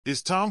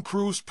Is Tom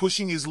Cruise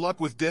pushing his luck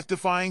with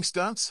death-defying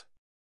stunts?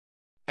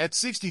 At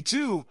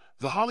 62,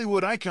 the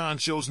Hollywood icon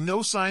shows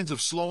no signs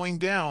of slowing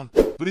down,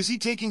 but is he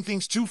taking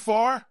things too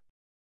far?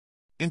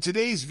 In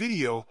today's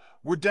video,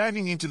 we're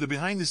diving into the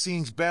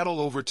behind-the-scenes battle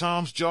over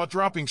Tom's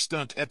jaw-dropping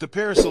stunt at the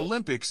Paris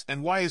Olympics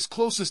and why his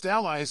closest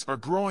allies are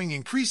growing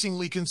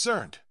increasingly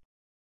concerned.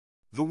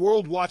 The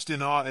world watched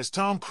in awe as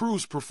Tom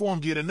Cruise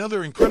performed yet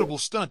another incredible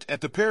stunt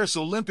at the Paris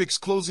Olympics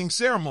closing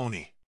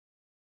ceremony.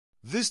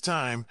 This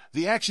time,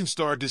 the action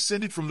star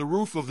descended from the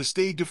roof of the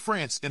Stade de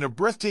France in a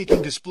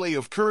breathtaking display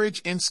of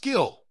courage and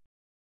skill.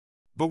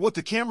 But what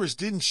the cameras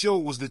didn't show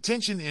was the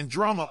tension and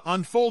drama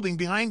unfolding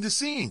behind the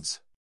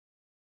scenes.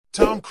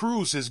 Tom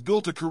Cruise has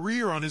built a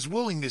career on his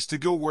willingness to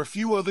go where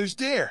few others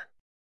dare.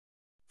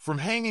 From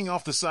hanging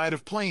off the side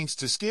of planes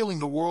to scaling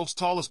the world's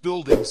tallest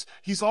buildings,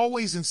 he's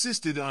always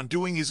insisted on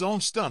doing his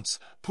own stunts,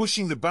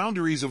 pushing the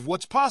boundaries of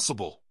what's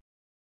possible.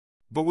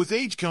 But with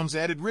age comes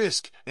added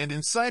risk, and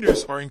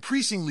insiders are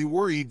increasingly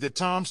worried that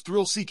Tom's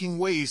thrill-seeking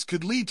ways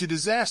could lead to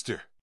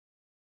disaster.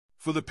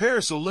 For the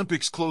Paris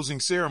Olympics closing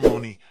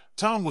ceremony,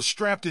 Tom was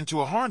strapped into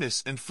a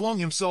harness and flung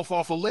himself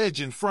off a ledge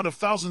in front of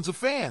thousands of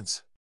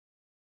fans.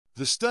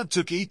 The stunt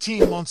took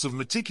 18 months of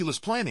meticulous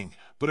planning,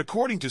 but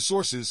according to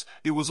sources,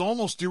 it was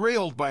almost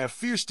derailed by a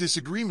fierce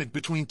disagreement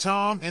between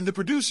Tom and the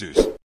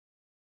producers.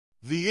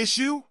 The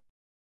issue?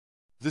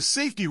 The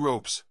safety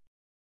ropes.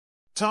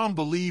 Tom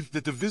believed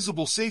that the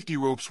visible safety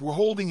ropes were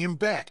holding him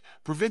back,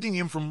 preventing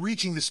him from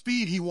reaching the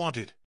speed he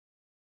wanted.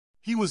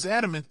 He was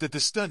adamant that the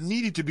stunt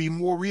needed to be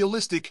more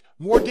realistic,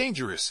 more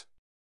dangerous.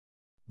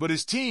 But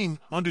his team,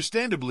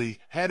 understandably,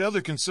 had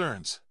other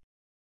concerns.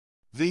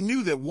 They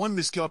knew that one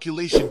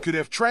miscalculation could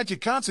have tragic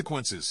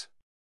consequences.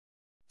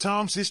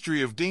 Tom's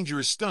history of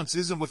dangerous stunts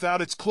isn't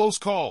without its close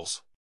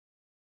calls.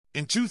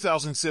 In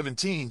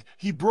 2017,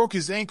 he broke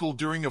his ankle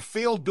during a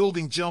failed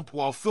building jump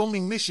while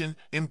filming Mission: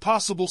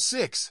 Impossible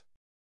 6.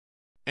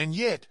 And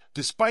yet,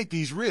 despite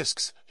these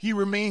risks, he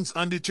remains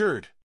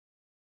undeterred.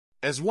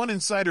 As one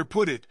insider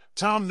put it,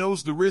 Tom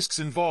knows the risks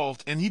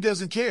involved and he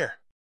doesn't care.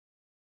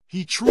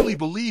 He truly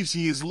believes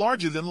he is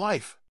larger than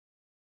life.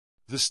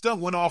 The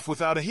stunt went off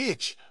without a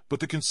hitch,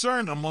 but the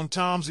concern among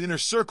Tom's inner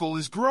circle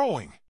is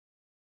growing.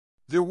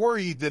 They're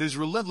worried that his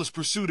relentless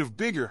pursuit of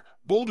bigger,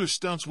 bolder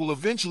stunts will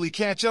eventually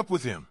catch up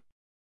with him.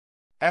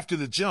 After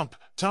the jump,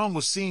 Tom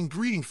was seen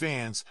greeting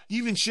fans,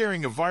 even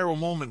sharing a viral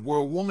moment where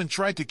a woman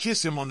tried to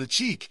kiss him on the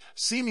cheek,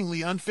 seemingly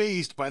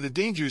unfazed by the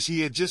dangers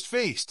he had just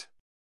faced.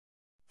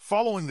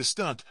 Following the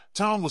stunt,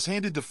 Tom was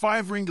handed the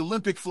 5-ringed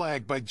Olympic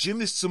flag by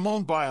gymnast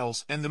Simone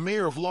Biles and the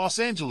mayor of Los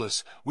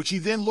Angeles, which he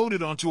then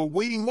loaded onto a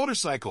waiting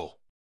motorcycle.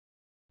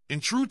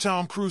 In true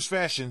Tom Cruise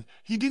fashion,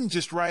 he didn't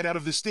just ride out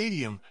of the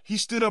stadium, he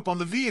stood up on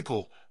the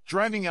vehicle,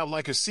 driving out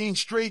like a scene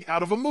straight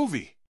out of a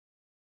movie.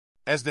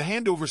 As the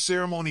handover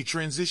ceremony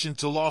transitioned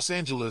to Los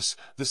Angeles,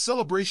 the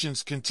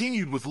celebrations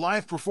continued with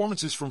live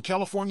performances from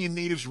California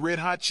natives Red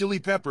Hot Chili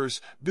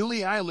Peppers, Billie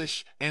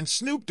Eilish, and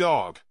Snoop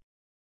Dogg.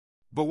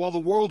 But while the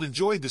world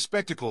enjoyed the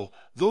spectacle,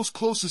 those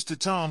closest to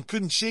Tom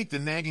couldn't shake the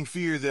nagging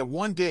fear that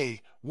one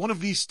day, one of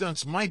these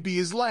stunts might be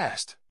his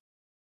last.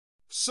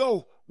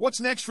 So, what's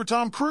next for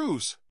Tom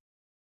Cruise?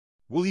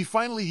 Will he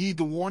finally heed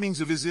the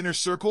warnings of his inner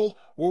circle,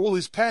 or will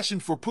his passion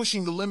for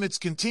pushing the limits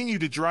continue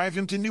to drive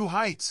him to new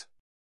heights?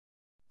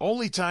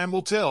 Only time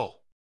will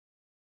tell.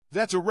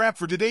 That's a wrap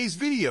for today's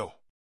video.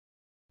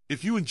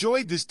 If you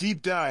enjoyed this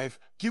deep dive,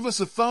 give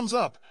us a thumbs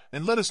up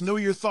and let us know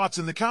your thoughts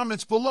in the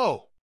comments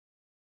below.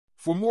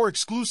 For more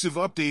exclusive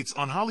updates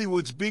on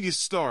Hollywood's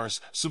biggest stars,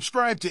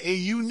 subscribe to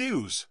AU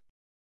News.